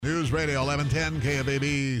News Radio 1110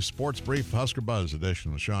 KFAB Sports Brief Husker Buzz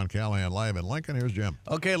edition with Sean Callahan live in Lincoln. Here's Jim.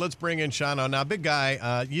 Okay, let's bring in Sean on. Now, big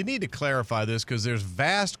guy, you need to clarify this because there's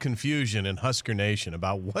vast confusion in Husker Nation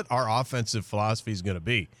about what our offensive philosophy is going to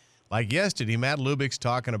be. Like yesterday, Matt Lubick's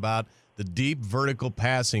talking about the deep vertical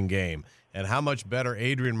passing game and how much better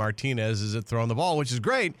Adrian Martinez is at throwing the ball, which is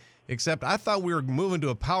great, except I thought we were moving to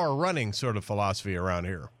a power running sort of philosophy around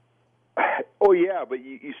here. Oh, yeah, but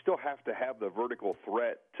you still have to have the vertical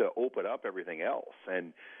threat to open up everything else.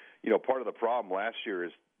 And, part of the problem last year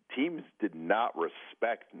is teams did not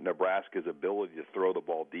respect Nebraska's ability to throw the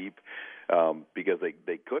ball deep because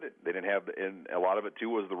they couldn't. They didn't have – and a lot of it, too,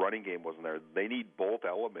 was the running game wasn't there. They need both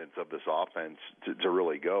elements of this offense to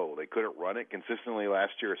really go. They couldn't run it consistently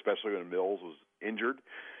last year, especially when Mills was injured,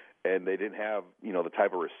 and they didn't have, the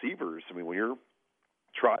type of receivers. I mean, when you're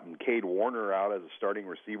trotting Cade Warner out as a starting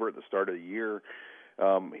receiver at the start of the year,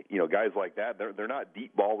 guys like that, they're not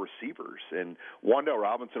deep ball receivers. And Wandale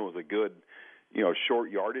Robinson was a good,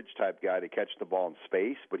 short yardage type guy to catch the ball in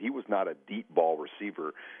space, but he was not a deep ball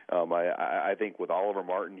receiver. I think with Oliver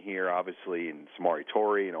Martin here, obviously, and Samari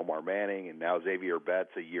Torrey and Omar Manning, and now Xavier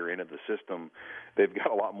Betts a year into the system, they've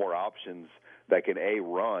got a lot more options that can, A,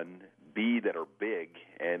 run, B, that are big,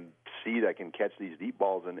 and C, that can catch these deep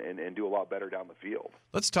balls and do a lot better down the field.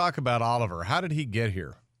 Let's talk about Oliver. How did he get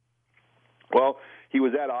here? Well, he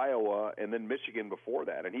was at Iowa and then Michigan before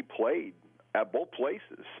that, and he played at both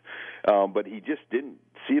places. But he just didn't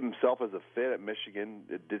see himself as a fit at Michigan.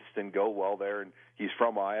 It just didn't go well there, and he's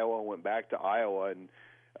from Iowa, went back to Iowa, and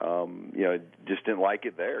just didn't like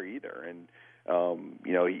it there either. And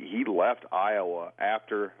he left Iowa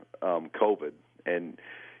after COVID, and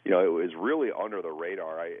it was really under the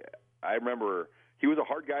radar. I remember he was a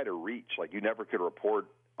hard guy to reach. Like, you never could report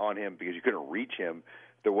on him because you couldn't reach him.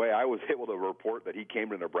 The way I was able to report that he came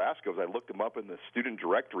to Nebraska was I looked him up in the student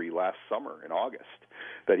directory last summer in August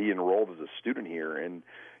that he enrolled as a student here. And,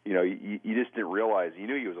 you just didn't realize. You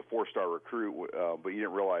knew he was a four-star recruit, but you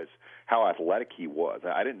didn't realize how athletic he was.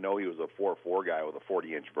 I didn't know he was a 4.4 guy with a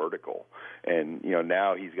 40-inch vertical. And,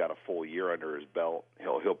 now he's got a full year under his belt.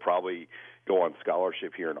 He'll probably go on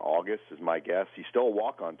scholarship here in August is my guess. He's still a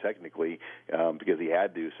walk-on technically because he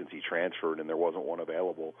had to since he transferred and there wasn't one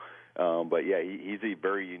available. But yeah, he's a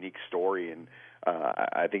very unique story, and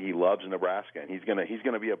I think he loves Nebraska, and he's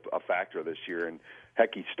gonna be a factor this year. And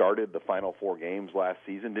heck, he started the final 4 games last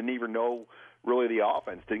season. Didn't even know really the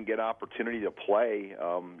offense. Didn't get an opportunity to play,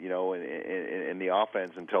 in the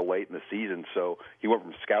offense until late in the season. So he went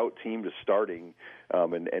from scout team to starting,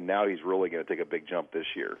 and now he's really going to take a big jump this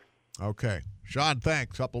year. Okay. Sean,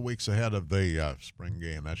 thanks. A couple of weeks ahead of the spring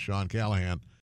game. That's Sean Callahan.